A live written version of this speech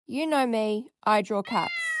You know me, I draw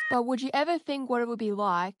cats. But would you ever think what it would be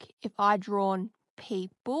like if I'd drawn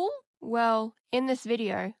people? Well, in this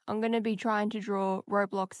video, I'm going to be trying to draw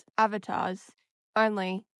Roblox avatars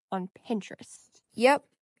only on Pinterest. Yep,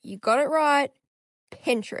 you got it right.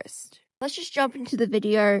 Pinterest. Let's just jump into the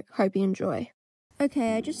video. Hope you enjoy.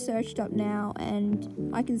 Okay, I just searched up now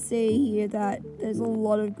and I can see here that there's a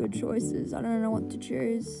lot of good choices. I don't know what to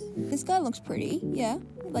choose. This guy looks pretty, yeah,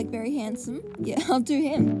 like very handsome. Yeah, I'll do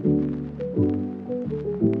him.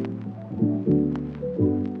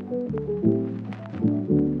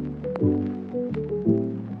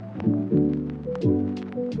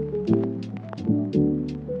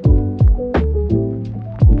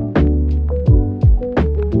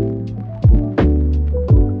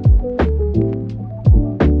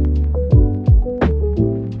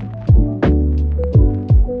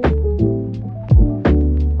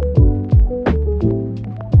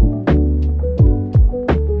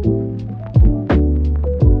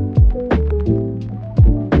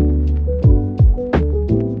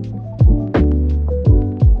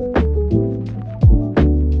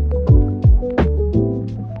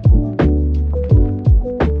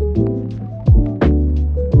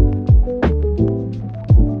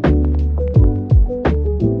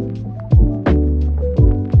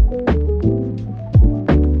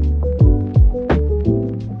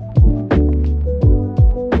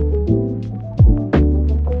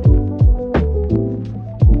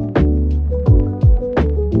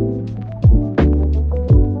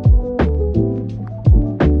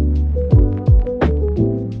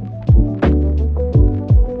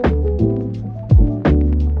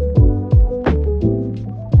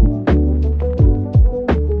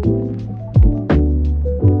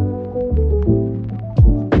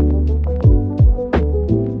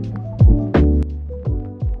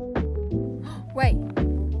 Wait.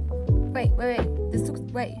 This looks.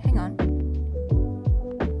 Wait, hang on.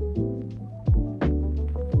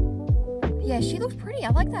 Yeah, she looks pretty. I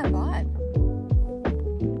like that vibe.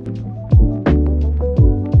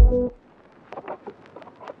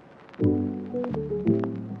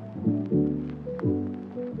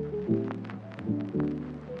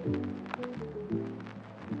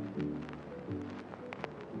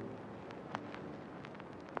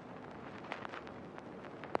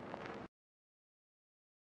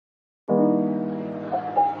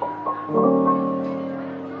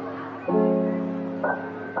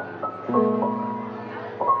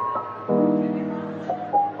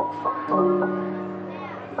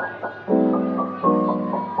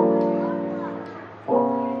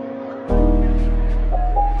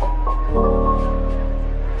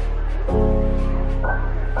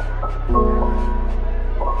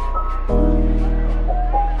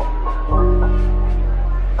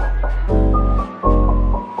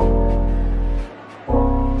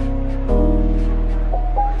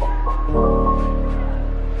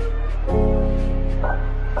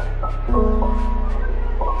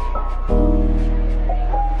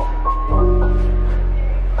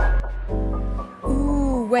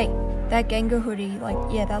 Wait, that Gengar hoodie, like,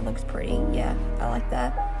 yeah, that looks pretty. Yeah, I like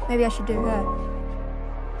that. Maybe I should do her.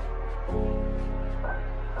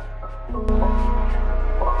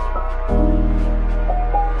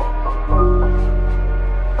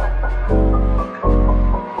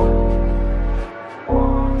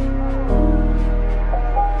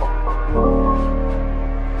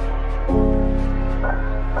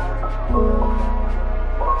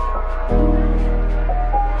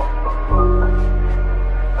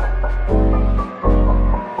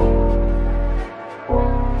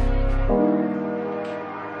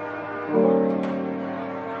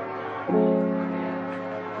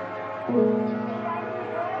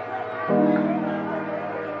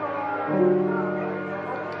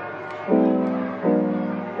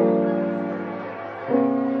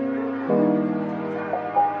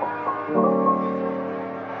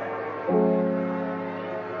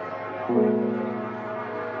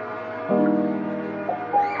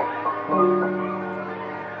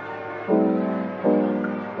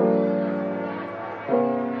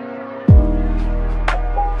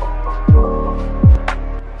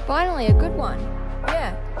 Finally, a good one.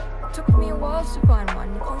 Yeah, it took me a while to find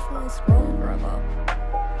one. You're constantly scrolling forever.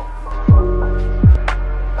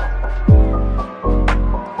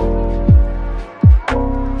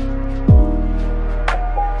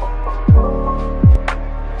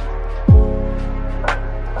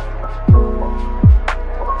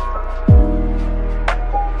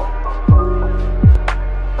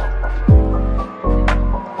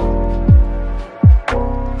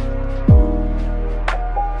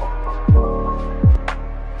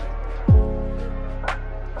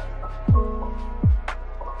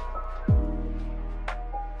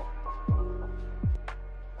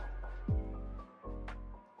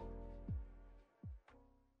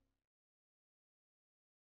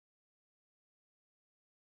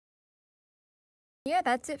 yeah,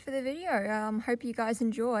 that's it for the video. Hope you guys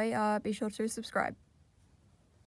enjoy. Be sure to subscribe.